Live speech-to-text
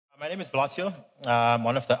My name is Blasio. I'm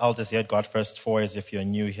one of the elders here at God First 4, as if you're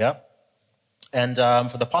new here. And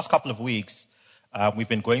for the past couple of weeks, we've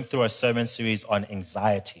been going through a sermon series on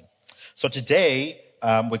anxiety. So today,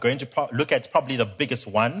 we're going to look at probably the biggest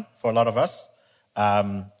one for a lot of us.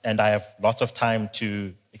 And I have lots of time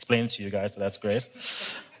to explain it to you guys, so that's great.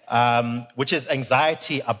 Which is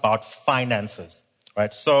anxiety about finances,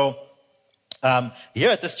 right? So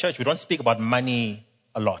here at this church, we don't speak about money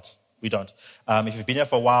a lot. We don't. If you've been here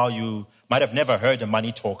for a while, you might have never heard a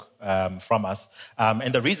money talk from us.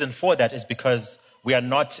 And the reason for that is because we're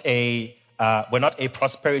not a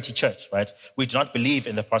prosperity church, right? We do not believe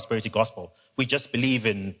in the prosperity gospel. We just believe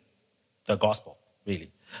in the gospel,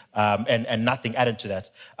 really, and nothing added to that.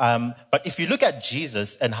 But if you look at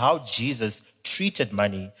Jesus and how Jesus treated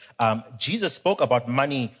money, Jesus spoke about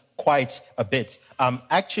money quite a bit.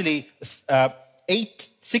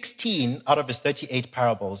 16 out of his 38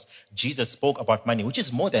 parables, Jesus spoke about money, which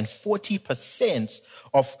is more than 40%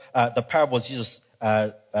 of the parables Jesus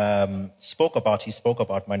spoke about. He spoke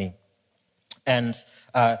about money. And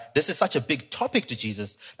this is such a big topic to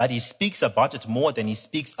Jesus that he speaks about it more than he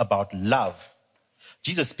speaks about love.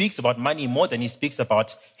 Jesus speaks about money more than he speaks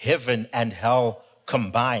about heaven and hell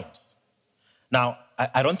combined. Now,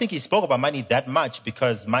 I don't think he spoke about money that much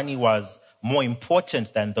because money was more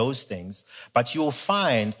important than those things. But you'll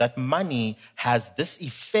find that money has this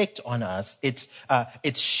effect on us. It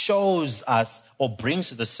shows us or brings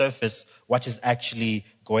to the surface what is actually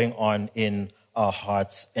going on in our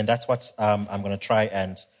hearts. And that's what I'm going to try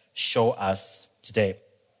and show us today.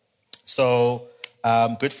 So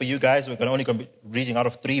good for you guys. We're only going to be reading out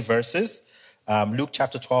of 3 verses. Luke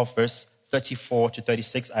chapter 12, verse 34 to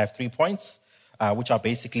 36. I have 3 points, which are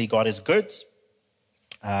basically God is good.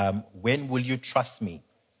 When will you trust me?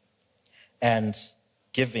 And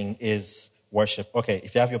giving is worship. Okay,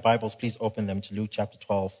 if you have your Bibles, please open them to Luke chapter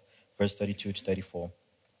 12, verse 32 to 34.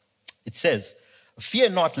 It says, "Fear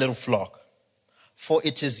not, little flock, for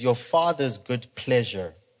it is your Father's good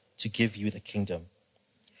pleasure to give you the kingdom.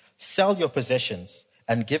 Sell your possessions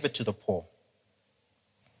and give it to the poor.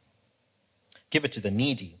 Give it to the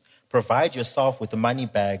needy. Provide yourself with the money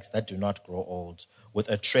bags that do not grow old, with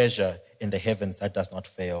a treasure in the heavens that does not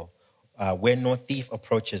fail, where no thief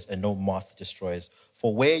approaches and no moth destroys.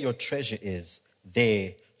 For where your treasure is,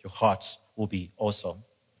 there your heart will be also."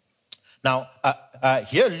 Now,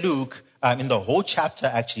 here Luke, in the whole chapter,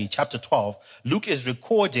 actually, chapter 12, Luke is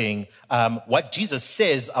recording what Jesus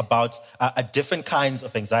says about different kinds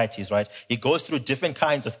of anxieties, right? He goes through different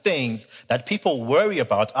kinds of things that people worry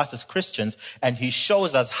about, us as Christians, and he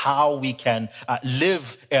shows us how we can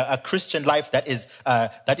live a Christian life that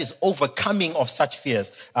is overcoming of such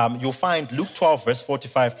fears. You'll find Luke 12, verse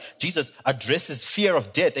 45, Jesus addresses fear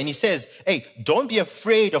of death, and he says, hey, don't be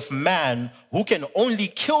afraid of man who can only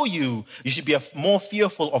kill you. You should be more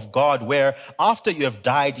fearful of God, where after you have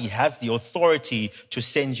died, he has the authority to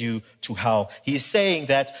send you to hell. He's saying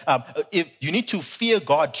that if you need to fear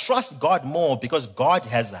God, trust God more, because God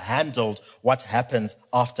has handled what happens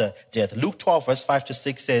after death. Luke 12, verse 5 to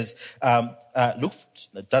 6 says, Luke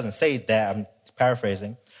doesn't say it there, I'm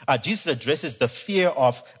paraphrasing. Jesus addresses the fear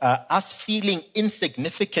of us feeling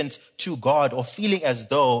insignificant to God, or feeling as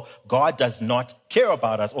though God does not care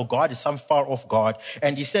about us, or God is some far off God.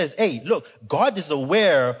 And he says, hey, look, God is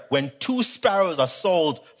aware when 2 sparrows are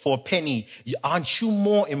sold for a penny. Aren't you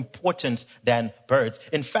more important than birds?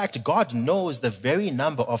 In fact, God knows the very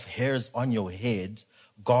number of hairs on your head.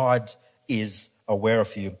 God is aware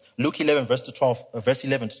of you. Luke 11, verse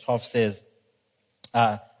 11 to 12 says,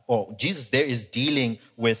 Jesus there is dealing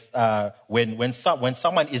with when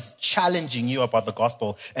someone is challenging you about the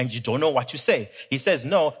gospel and you don't know what to say. He says,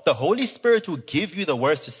 no, the Holy Spirit will give you the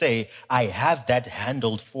words to say. I have that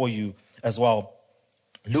handled for you as well.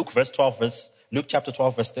 Luke chapter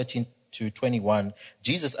 12, verse 13 to 21,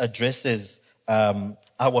 Jesus addresses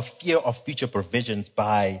our fear of future provisions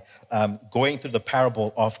by going through the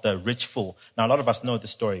parable of the rich fool. Now, a lot of us know the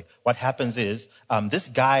story. What happens is this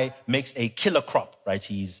guy makes a killer crop, right?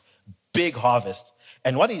 He's big harvest.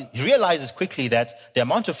 And what he realizes quickly that the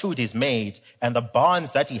amount of food he's made and the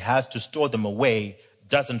barns that he has to store them away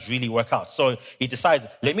doesn't really work out. So he decides,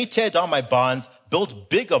 let me tear down my barns, build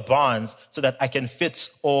bigger barns so that I can fit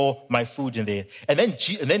all my food in there. And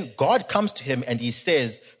then God comes to him and he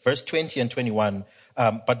says, verse 20 and 21,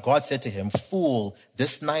 but God said to him, "Fool,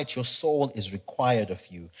 this night your soul is required of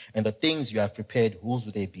you, and the things you have prepared, whose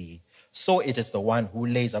will they be? So it is the one who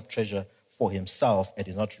lays up treasure for himself and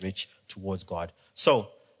is not rich towards God." So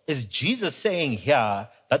is Jesus saying here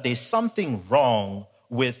that there's something wrong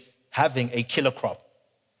with having a killer crop?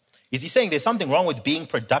 Is he saying there's something wrong with being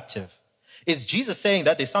productive? Is Jesus saying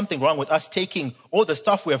that there's something wrong with us taking all the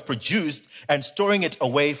stuff we have produced and storing it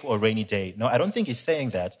away for a rainy day? No, I don't think he's saying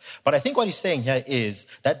that. But I think what he's saying here is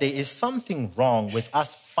that there is something wrong with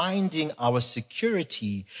us finding our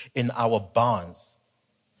security in our barns.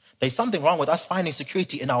 There's something wrong with us finding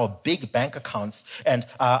security in our big bank accounts and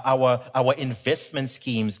our investment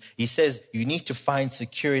schemes. He says you need to find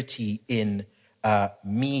security in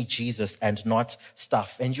me, Jesus, and not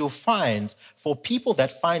stuff. And you'll find for people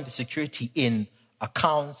that find the security in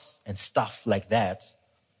accounts and stuff like that,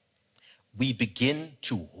 we begin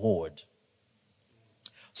to hoard.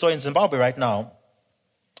 So in Zimbabwe right now,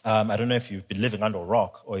 I don't know if you've been living under a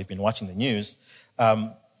rock or you've been watching the news.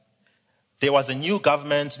 There was a new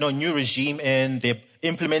government, new regime in. They're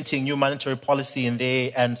implementing new monetary policy in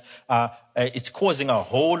there, and it's causing a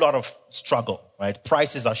whole lot of struggle, right?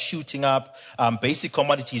 Prices are shooting up. Basic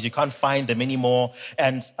commodities, you can't find them anymore.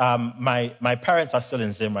 And my parents are still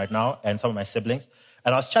in Zim right now, and some of my siblings.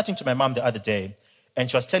 And I was chatting to my mom the other day, and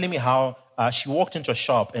she was telling me how she walked into a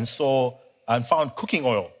shop and found cooking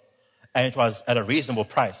oil, and it was at a reasonable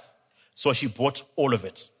price. So she bought all of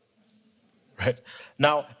it. Right?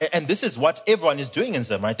 Now, and this is what everyone is doing in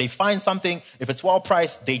Zim, right? They find something, if it's well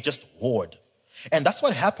priced, they just hoard. And that's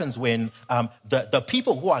what happens when the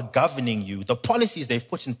people who are governing you, the policies they've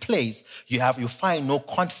put in place, you find no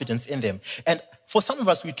confidence in them. And for some of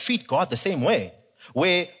us, we treat God the same way,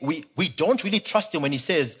 where we don't really trust him when he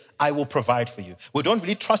says, I will provide for you. We don't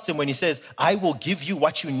really trust him when he says, I will give you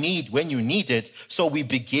what you need when you need it. So we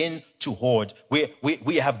begin to hoard.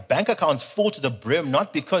 We have bank accounts full to the brim,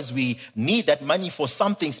 not because we need that money for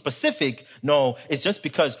something specific. No, it's just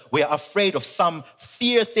because we're afraid of some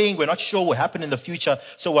fear thing. We're not sure what will happen in the future.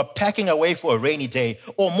 So we're packing away for a rainy day,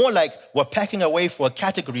 or more like we're packing away for a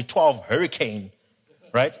category 12 hurricane,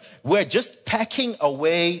 right? We're just packing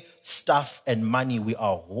away stuff and money we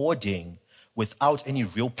are hoarding without any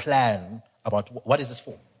real plan about what is this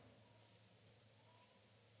for.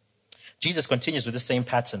 Jesus continues with the same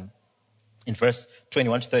pattern in verse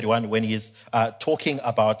 21 to 31 when he's talking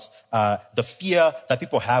about the fear that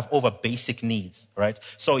people have over basic needs, right?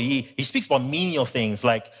 So he speaks about menial things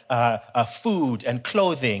like food and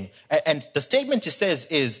clothing. And the statement he says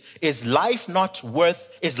is life not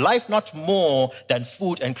more than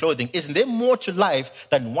food and clothing? Isn't there more to life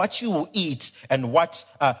than what you will eat and what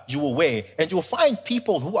you will wear? And you'll find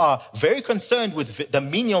people who are very concerned with the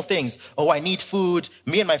menial things. Oh, I need food,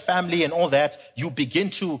 me and my family and all that. You begin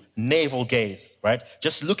to navel gaze, right?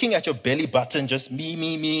 Just looking at your belly button, just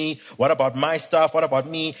me. What about my stuff? What about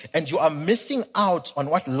me? And you are missing out on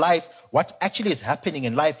what actually is happening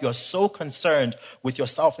in life. You're so concerned with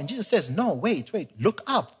yourself. And Jesus says, no, wait, look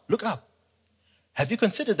up. Have you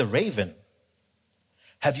considered the raven?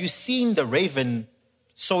 Have you seen the raven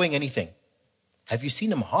sowing anything? Have you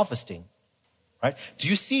seen him harvesting? Right? Do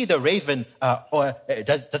you see the raven,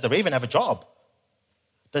 does the raven have a job?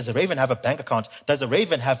 Does the raven have a bank account? Does the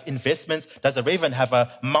raven have investments? Does the raven have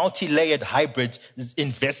a multi-layered hybrid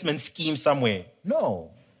investment scheme somewhere?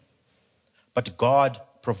 No. But God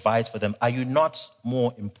provides for them. Are you not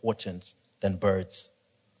more important than birds?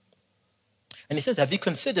 And he says, have you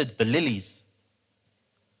considered the lilies?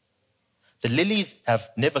 The lilies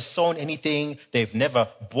have never sown anything. They've never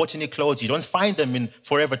bought any clothes. You don't find them in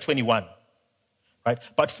Forever 21. Right?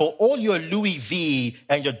 But for all your Louis V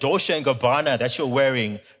and your Dolce & Gabbana that you're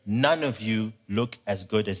wearing, none of you look as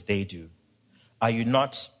good as they do. Are you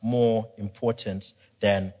not more important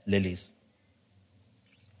than lilies?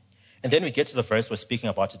 And then we get to the verse we're speaking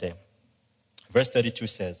about today. Verse 32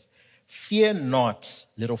 says, fear not,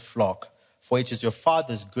 little flock, for it is your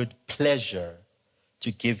Father's good pleasure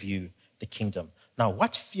to give you the kingdom. Now,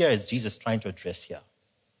 what fear is Jesus trying to address here?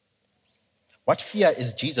 What fear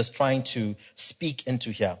is Jesus trying to speak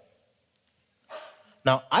into here?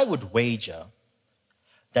 Now, I would wager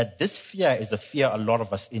that this fear is a fear a lot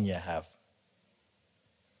of us in here have.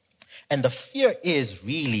 And the fear is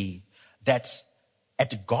really that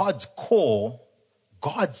at God's core,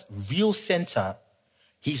 God's real center,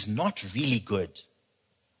 he's not really good.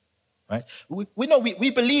 Right?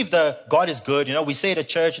 We believe that God is good. We say to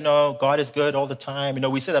church, God is good all the time.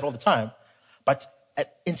 We say that all the time. But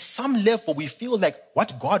in some level, we feel like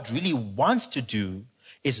what God really wants to do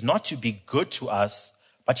is not to be good to us,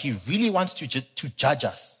 but he really wants to judge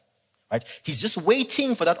us. Right? He's just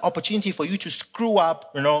waiting for that opportunity for you to screw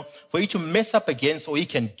up, for you to mess up again so he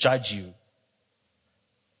can judge you.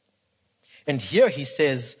 And here he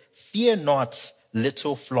says, fear not,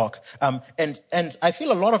 little flock. And I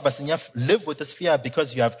feel a lot of us in here live with this fear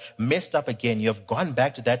because you have messed up again. You have gone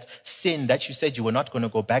back to that sin that you said you were not going to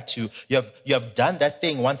go back to. You have done that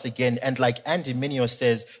thing once again. And like Andy Mineo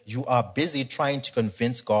says, you are busy trying to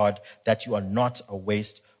convince God that you are not a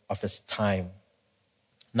waste of his time.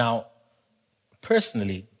 Now,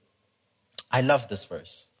 personally, I love this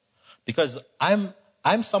verse because I'm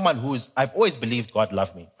someone I've always believed God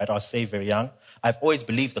loved me, right? I was saved very young. I've always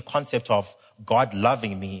believed the concept of God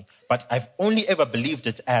loving me, but I've only ever believed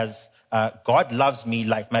it as God loves me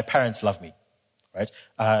like my parents love me, right?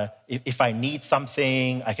 If I need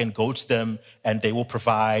something, I can go to them and they will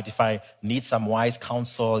provide. If I need some wise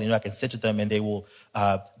counsel, I can sit to them and they will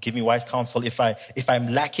give me wise counsel. If I'm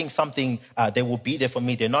lacking something, they will be there for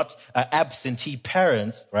me. They're not absentee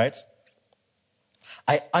parents, right?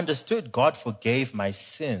 I understood God forgave my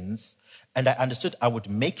sins, and I understood I would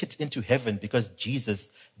make it into heaven because Jesus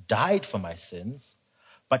died for my sins.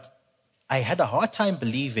 But I had a hard time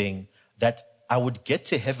believing that I would get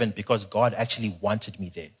to heaven because God actually wanted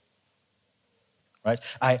me there. Right?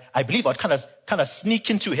 I believe I'd kind of sneak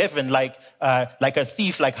into heaven like a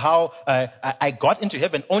thief, like how I got into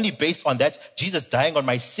heaven only based on that Jesus dying on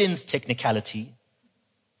my sins technicality.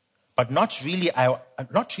 But not really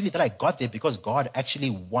that I got there because God actually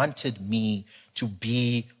wanted me to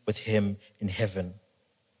be with him in heaven.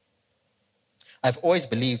 I've always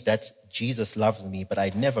believed that Jesus loves me, but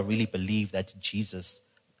I never really believed that Jesus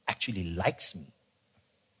actually likes me.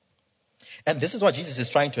 And this is what Jesus is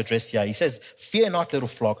trying to address here. He says, "Fear not, little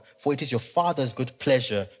flock, for it is your Father's good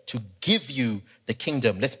pleasure to give you the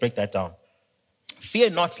kingdom." Let's break that down.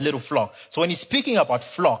 Fear not, little flock. So when he's speaking about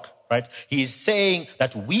flock, right, he is saying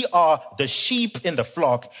that we are the sheep in the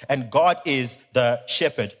flock and God is the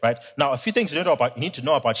shepherd, right? Now, a few things you need to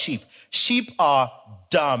know about sheep. Sheep are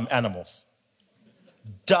dumb animals.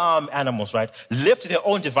 Dumb animals, right? Left to their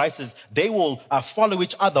own devices, they will follow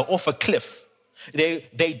each other off a cliff.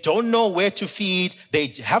 They don't know where to feed. They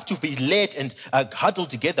have to be led and huddled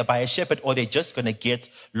together by a shepherd or they're just going to get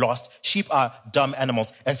lost. Sheep are dumb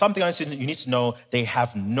animals. And something else you need to know, they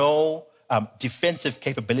have no defensive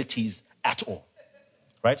capabilities at all.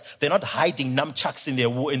 Right? They're not hiding nunchucks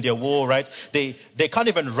in their wall, right? They can't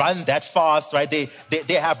even run that fast, right? They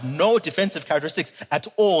have no defensive characteristics at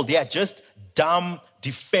all. They are just dumb,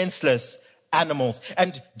 defenseless animals.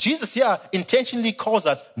 And Jesus here intentionally calls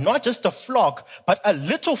us not just a flock, but a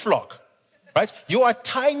little flock, right? You are a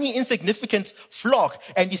tiny, insignificant flock.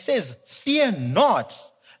 And he says, "Fear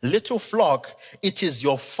not, little flock. It is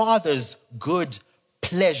your Father's good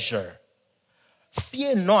pleasure."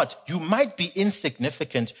 Fear not. You might be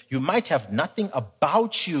insignificant. You might have nothing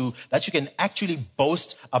about you that you can actually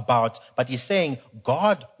boast about. But he's saying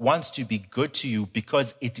God wants to be good to you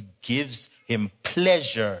because it gives him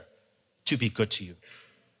pleasure to be good to you.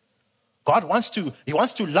 God wants to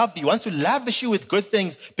love you. He wants to lavish you with good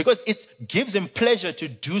things because it gives him pleasure to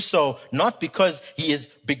do so, not because he is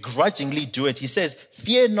begrudgingly do it. He says,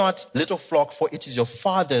 "Fear not, little flock, for it is your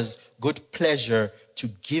Father's good pleasure to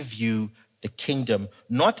give you the kingdom."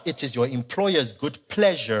 Not it is your employer's good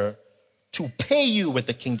pleasure to pay you with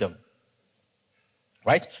the kingdom.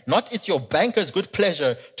 Right? Not it's your banker's good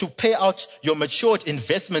pleasure to pay out your matured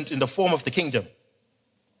investment in the form of the kingdom.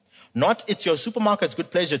 Not it's your supermarket's good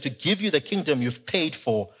pleasure to give you the kingdom you've paid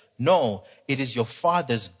for. No, it is your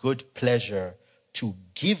Father's good pleasure to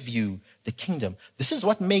give you the kingdom. This is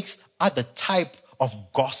what makes other type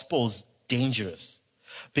of gospels dangerous.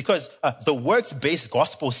 Because the works-based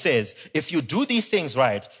gospel says, if you do these things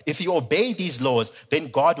right, if you obey these laws, then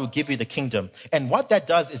God will give you the kingdom. And what that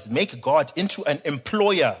does is make God into an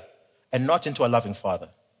employer and not into a loving father.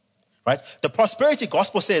 Right? The prosperity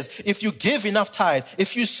gospel says, if you give enough tithe,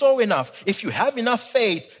 if you sow enough, if you have enough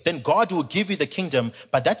faith, then God will give you the kingdom.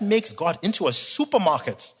 But that makes God into a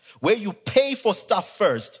supermarket where you pay for stuff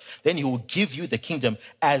first, then he will give you the kingdom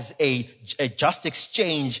as a just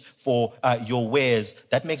exchange for your wares.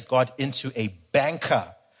 That makes God into a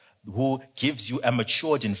banker who gives you a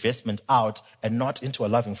matured investment out and not into a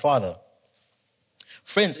loving father.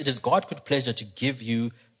 Friends, it is God's good pleasure to give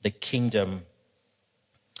you the kingdom.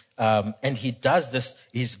 And he does this,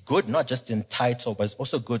 he's good not just in title, but he's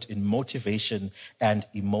also good in motivation and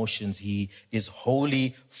emotions. He is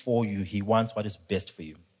holy for you. He wants what is best for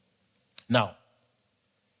you. Now,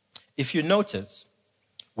 if you notice,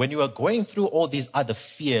 when you are going through all these other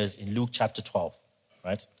fears in Luke chapter 12,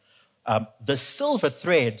 right? The silver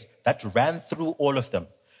thread that ran through all of them,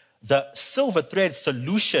 the silver thread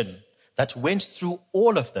solution that went through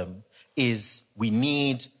all of them is we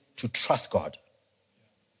need to trust God.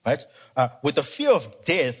 right? With the fear of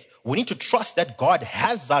death, we need to trust that God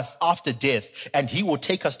has us after death and he will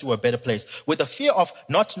take us to a better place. With the fear of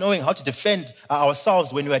not knowing how to defend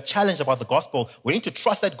ourselves when we are challenged about the gospel, we need to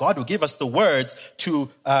trust that God will give us the words to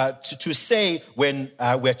say when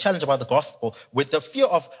we're challenged about the gospel. With the fear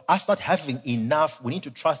of us not having enough, we need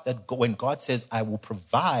to trust that when God says, I will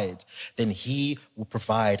provide, then he will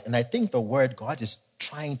provide. And I think the word God is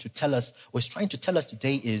trying to tell us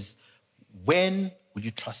today is, when will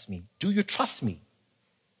you trust me? Do you trust me?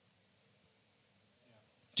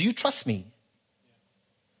 Do you trust me?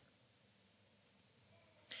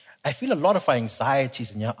 I feel a lot of our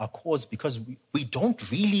anxieties are caused because we don't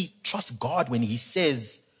really trust God when he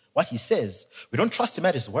says what he says. We don't trust him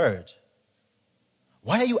at his word.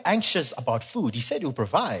 Why are you anxious about food? He said he will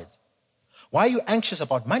provide. Why are you anxious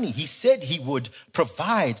about money? He said he would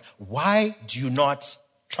provide. Why do you not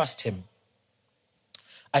trust him?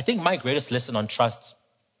 I think my greatest lesson on trust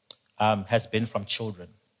has been from children.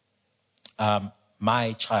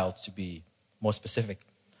 My child, to be more specific.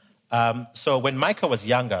 So when Micah was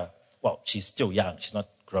younger, well, she's still young. She's not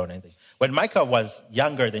grown or anything. When Micah was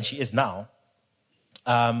younger than she is now,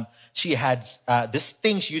 she had this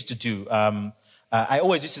thing she used to do. I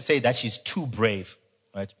always used to say that she's too brave,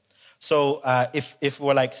 right? So if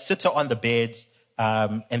we're like, sit her on the bed,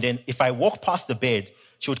 and then if I walk past the bed,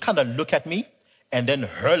 she would kind of look at me and then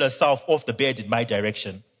hurl herself off the bed in my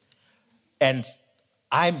direction. And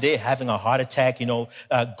I'm there having a heart attack,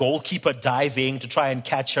 goalkeeper diving to try and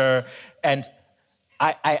catch her. And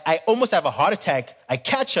I almost have a heart attack. I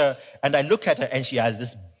catch her and I look at her and she has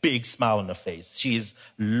this big smile on her face. She is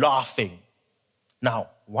laughing. Now,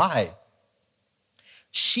 why?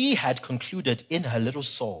 She had concluded in her little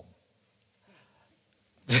soul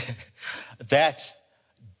that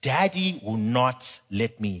Daddy will not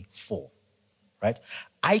let me fall, right?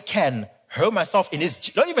 I can hurl myself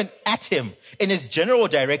not even at him, in his general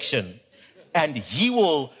direction, and he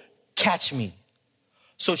will catch me.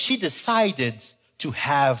 So she decided to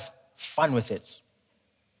have fun with it.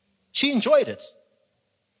 She enjoyed it.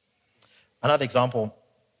 Another example.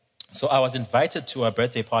 So I was invited to a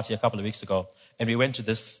birthday party a couple of weeks ago, and we went to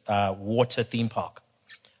this water theme park.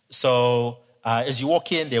 So as you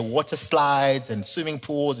walk in, there are water slides and swimming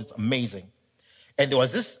pools. It's amazing. And there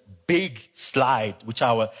was this big slide, which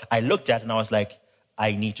I looked at and I was like,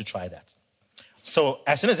 I need to try that. So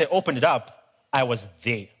as soon as they opened it up, I was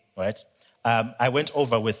there, right? I went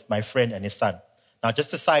over with my friend and his son. Now,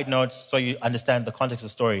 just a side note, so you understand the context of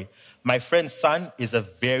the story. My friend's son is a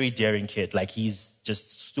very daring kid. Like, he's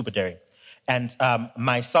just super daring. And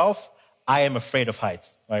myself, I am afraid of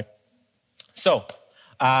heights, right? So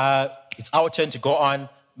it's our turn to go on.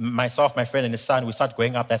 Myself, my friend, and his son, we start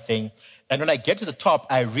going up that thing. And when I get to the top,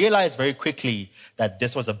 I realized very quickly that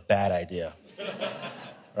this was a bad idea,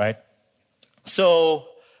 right? So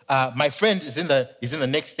my friend is in the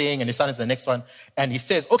next thing, and his son is the next one. And he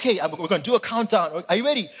says, okay, we're going to do a countdown. Are you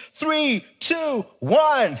ready? 3, 2,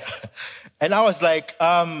 1. And I was like,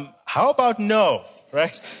 how about no,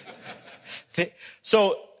 right?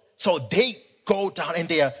 So they go down and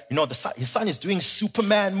they are, his son is doing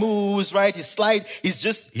Superman moves, right? His slide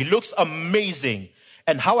he looks amazing.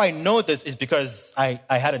 And how I know this is because I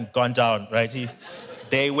hadn't gone down, right?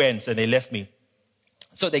 They went and they left me.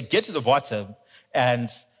 So they get to the bottom and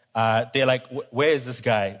they're like, where is this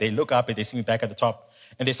guy? They look up and they see me back at the top.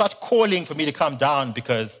 And they start calling for me to come down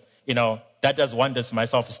because, that does wonders for my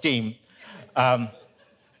self-esteem.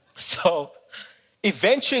 So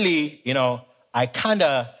eventually, I kind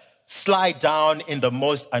of slide down in the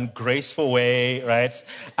most ungraceful way, right?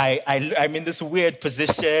 I'm in this weird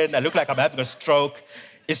position. I look like I'm having a stroke.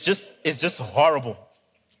 It's just horrible.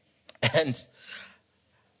 And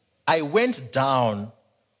I went down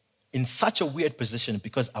in such a weird position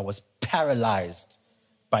because I was paralyzed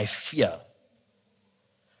by fear.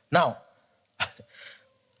 Now,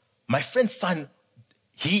 my friend's son,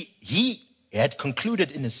 he had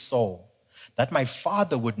concluded in his soul that my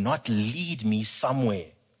father would not lead me somewhere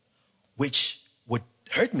which would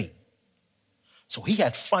hurt me. So he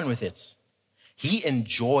had fun with it. He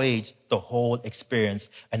enjoyed the whole experience.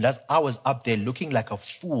 And as I was up there looking like a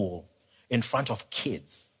fool in front of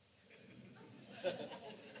kids.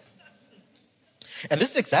 And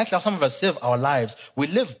this is exactly how some of us live our lives. We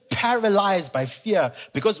live paralyzed by fear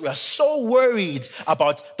because we are so worried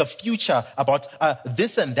about the future, about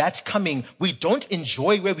this and that coming. We don't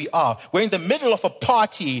enjoy where we are. We're in the middle of a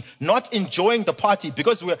party, not enjoying the party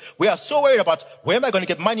because we are so worried about where am I going to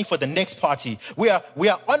get money for the next party. We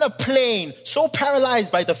are on a plane, so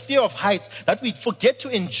paralyzed by the fear of heights that we forget to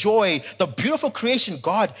enjoy the beautiful creation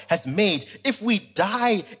God has made. If we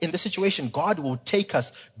die in the situation, God will take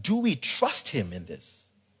us. Do we trust him in this?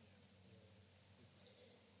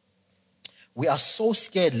 We are so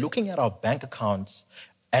scared looking at our bank accounts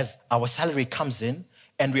as our salary comes in,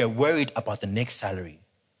 and we are worried about the next salary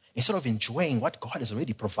instead of enjoying what God has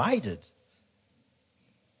already provided.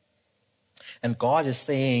 And God is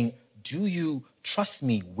saying, do you trust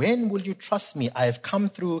me? When will you trust me? I have come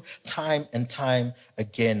through time and time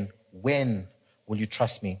again. When will you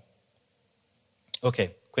trust me?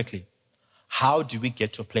 Okay, quickly. How do we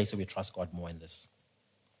get to a place where we trust God more in this?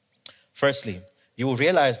 Firstly, you will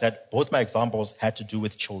realize that both my examples had to do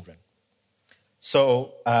with children.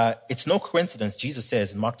 So it's no coincidence, Jesus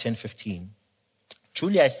says in Mark 10:15,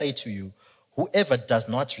 truly I say to you, whoever does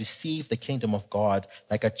not receive the kingdom of God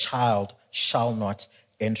like a child shall not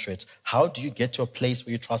enter it. How do you get to a place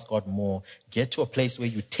where you trust God more? Get to a place where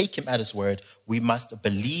you take him at his word. We must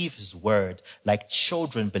believe his word like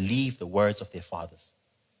children believe the words of their fathers.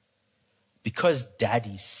 Because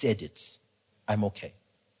daddy said it, I'm okay.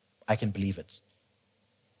 I can believe it.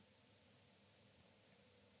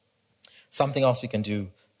 Something else we can do,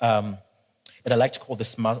 and I like to call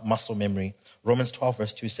this muscle memory. Romans 12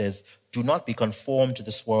 verse 2 says, do not be conformed to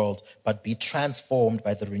this world, but be transformed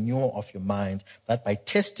by the renewal of your mind, that by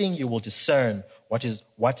testing you will discern what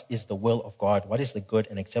is the will of God, what is the good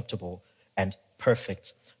and acceptable and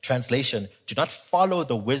perfect. Translation, do not follow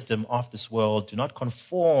the wisdom of this world. Do not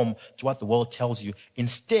conform to what the world tells you.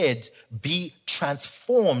 Instead, be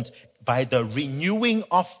transformed by the renewing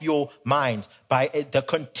of your mind, by the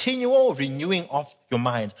continual renewing of your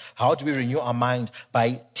mind. How do we renew our mind?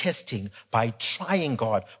 By testing, by trying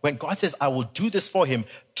God. When God says, I will do this for him,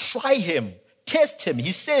 try him. Test him.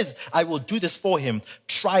 He says, I will do this for him.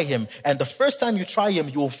 Try him. And the first time you try him,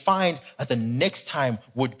 you will find that the next time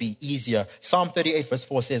would be easier. Psalm 38 verse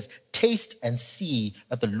 4 says, taste and see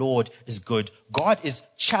that the Lord is good. God is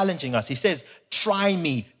challenging us. He says, try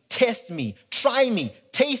me, test me, try me,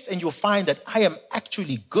 taste, and you'll find that I am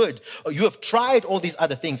actually good. You have tried all these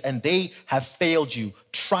other things and they have failed you.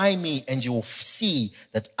 Try me and you will see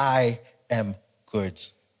that I am good.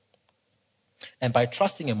 And by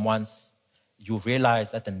trusting him once, you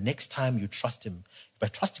realize that the next time you trust him, by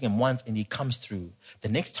trusting him once and he comes through, the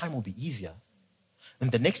next time will be easier.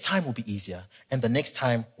 And the next time will be easier. And the next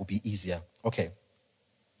time will be easier. Okay.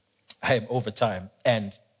 I am over time.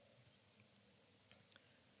 And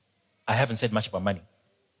I haven't said much about money.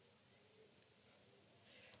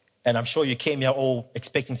 And I'm sure you came here all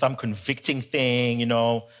expecting some convicting thing,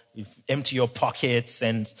 you empty your pockets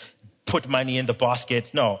and put money in the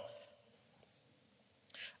basket. No.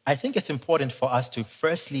 I think it's important for us to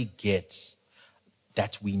firstly get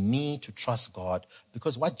that we need to trust God,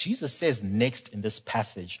 because what Jesus says next in this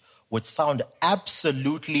passage would sound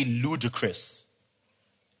absolutely ludicrous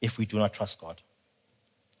if we do not trust God.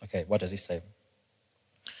 Okay, what does he say?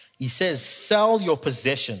 He says, sell your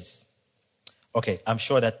possessions. Okay, I'm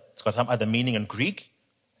sure that's got some other meaning in Greek.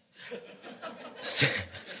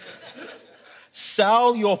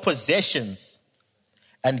 Sell your possessions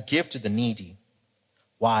and give to the needy.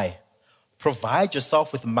 Why? Provide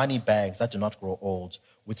yourself with money bags that do not grow old,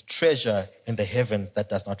 with treasure in the heavens that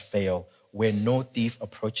does not fail, where no thief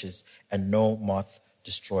approaches and no moth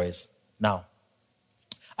destroys. Now,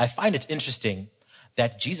 I find it interesting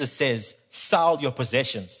that Jesus says, sell your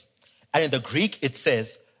possessions. And in the Greek, it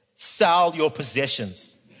says, sell your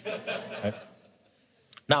possessions. Right?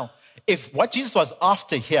 Now, if what Jesus was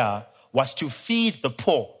after here was to feed the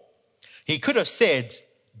poor, he could have said,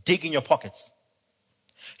 dig in your pockets.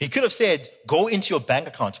 He could have said, go into your bank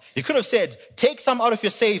account. He could have said, take some out of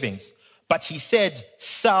your savings. But he said,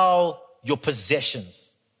 sell your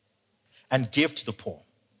possessions and give to the poor.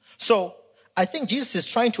 So I think Jesus is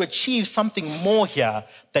trying to achieve something more here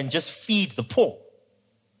than just feed the poor.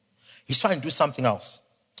 He's trying to do something else.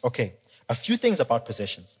 Okay, a few things about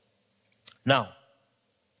possessions. Now,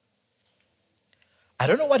 I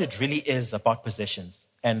don't know what it really is about possessions.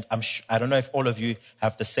 And I don't know if all of you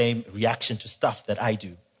have the same reaction to stuff that I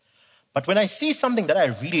do. But when I see something that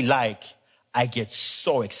I really like, I get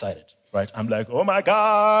so excited, right? I'm like, oh my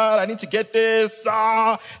God, I need to get this.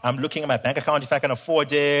 I'm looking at my bank account if I can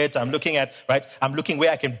afford it. I'm looking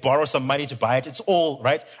where I can borrow some money to buy it. It's all,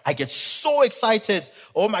 right? I get so excited.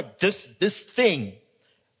 Oh my, this thing.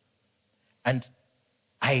 And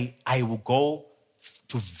I will go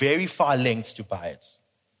to very far lengths to buy it.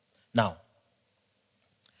 Now,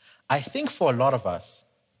 I think for a lot of us,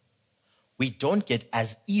 we don't get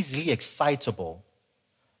as easily excitable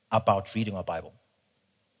about reading our Bible.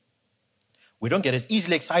 We don't get as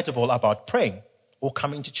easily excitable about praying or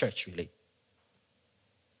coming to church, really.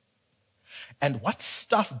 And what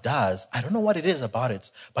stuff does, I don't know what it is about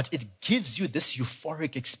it, but it gives you this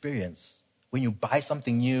euphoric experience. When you buy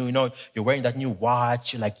something new, you're wearing that new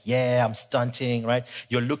watch, you're like, yeah, I'm stunting, right?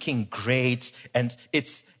 You're looking great. And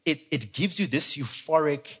it gives you this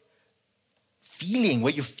euphoric feeling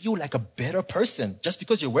where you feel like a better person just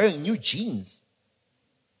because you're wearing new jeans.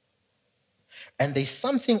 And there's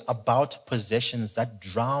something about possessions that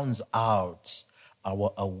drowns out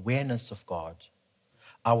our awareness of God,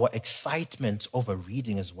 our excitement over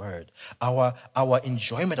reading His Word, our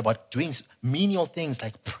enjoyment about doing menial things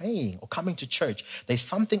like praying or coming to church. There's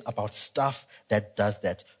something about stuff that does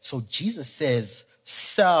that. So Jesus says,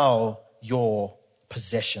 sell your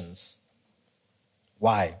possessions.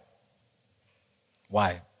 Why?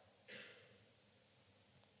 Why?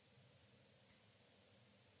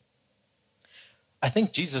 I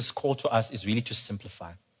think Jesus' call to us is really to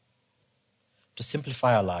simplify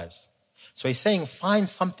our lives. So he's saying, find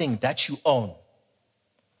something that you own,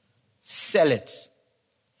 sell it,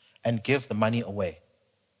 and give the money away.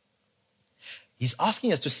 He's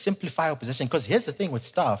asking us to simplify our possession because here's the thing with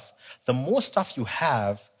stuff. The more stuff you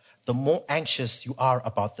have, the more anxious you are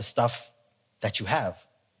about the stuff that you have.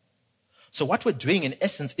 So what we're doing in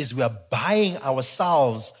essence is we are buying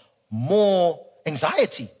ourselves more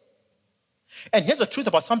anxiety. And here's the truth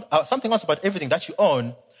about something else about everything that you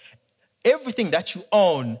own. Everything that you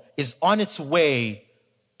own is on its way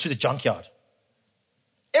to the junkyard.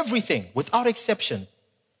 Everything, without exception.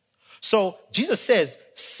 So Jesus says,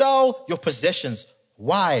 sell your possessions.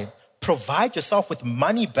 Why? Provide yourself with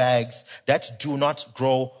money bags that do not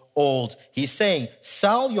grow old. He's saying,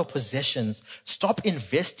 sell your possessions. Stop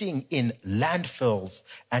investing in landfills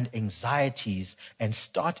and anxieties and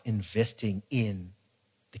start investing in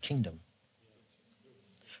the kingdom.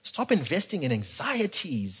 Stop investing in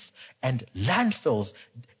anxieties and landfills,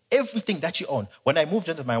 everything that you own. When I moved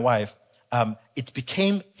in with my wife, it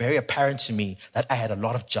became very apparent to me that I had a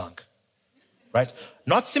lot of junk, right?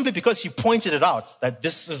 Not simply because she pointed it out, that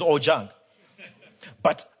this is all junk,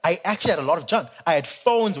 but I actually had a lot of junk. I had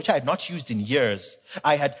phones which I had not used in years.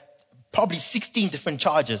 I had probably 16 different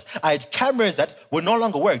chargers. I had cameras that were no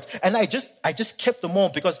longer worked. And I just kept them all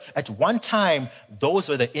because at one time, those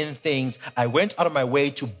were the in things. I went out of my way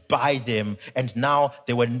to buy them. And now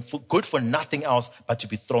they were good for nothing else but to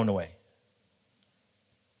be thrown away.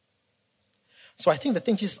 So I think the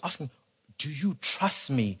thing Jesus is asking, do you trust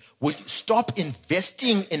me? Will you stop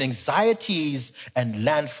investing in anxieties and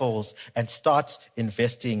landfills and start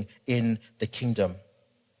investing in the kingdom?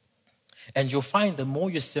 And you'll find the more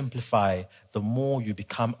you simplify, the more you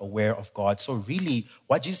become aware of God. So really,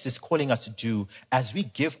 what Jesus is calling us to do as we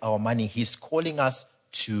give our money, He's calling us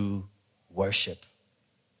to worship.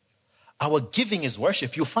 Our giving is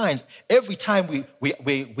worship. You find every time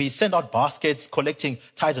we send out baskets collecting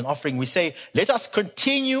tithes and offering, we say, let us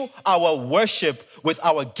continue our worship with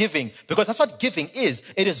our giving. Because that's what giving is.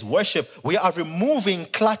 It is worship. We are removing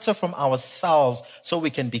clutter from ourselves so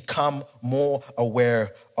we can become more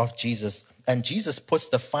aware of Jesus. And Jesus puts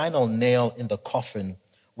the final nail in the coffin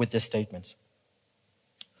with this statement.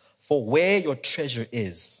 For where your treasure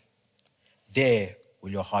is, there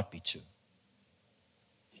will your heart be too.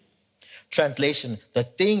 Translation, the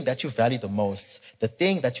thing that you value the most, the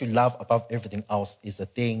thing that you love above everything else is the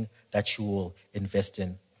thing that you will invest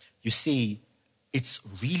in. You see, it's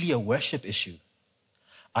really a worship issue.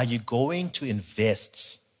 Are you going to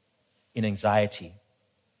invest in anxiety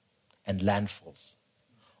and landfills?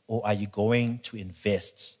 Or are you going to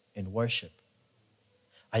invest in worship?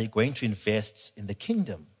 Are you going to invest in the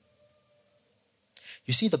kingdom?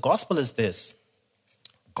 You see, the gospel is this.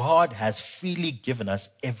 God has freely given us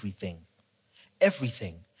everything.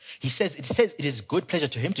 Everything. He says it is good pleasure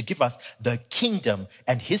to Him to give us the kingdom,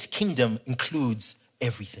 and His kingdom includes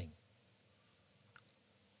everything.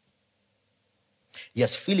 He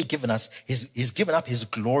has freely given us, He's given up His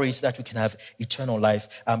glory so that we can have eternal life.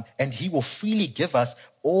 And He will freely give us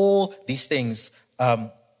all these things. The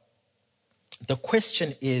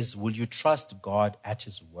question is, will you trust God at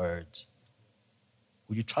His word?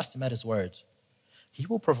 Will you trust Him at His word? He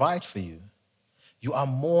will provide for you. You are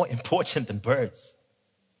more important than birds.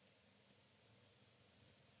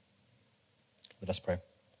 Let us pray.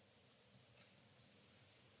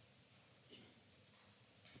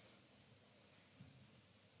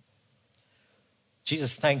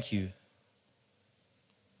 Jesus, thank you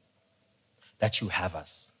that you have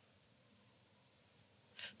us,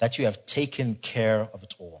 that you have taken care of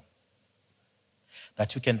it all,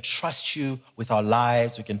 that we can trust you with our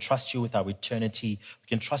lives, we can trust you with our eternity, we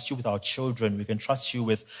can trust you with our children, we can trust you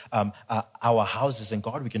with our houses, and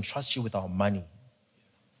God, we can trust you with our money.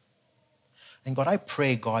 And God, I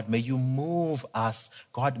pray, God, may you move us.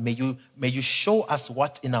 God, may you show us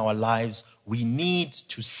what in our lives we need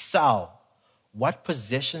to sell. What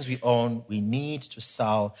possessions we own, we need to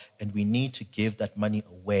sell, and we need to give that money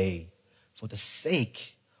away for the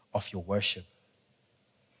sake of your worship.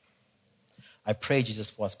 I pray, Jesus,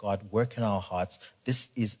 for us, God, work in our hearts. This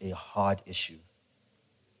is a hard issue.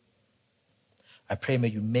 I pray, may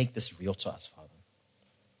you make this real to us, Father.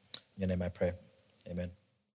 In your name I pray. Amen.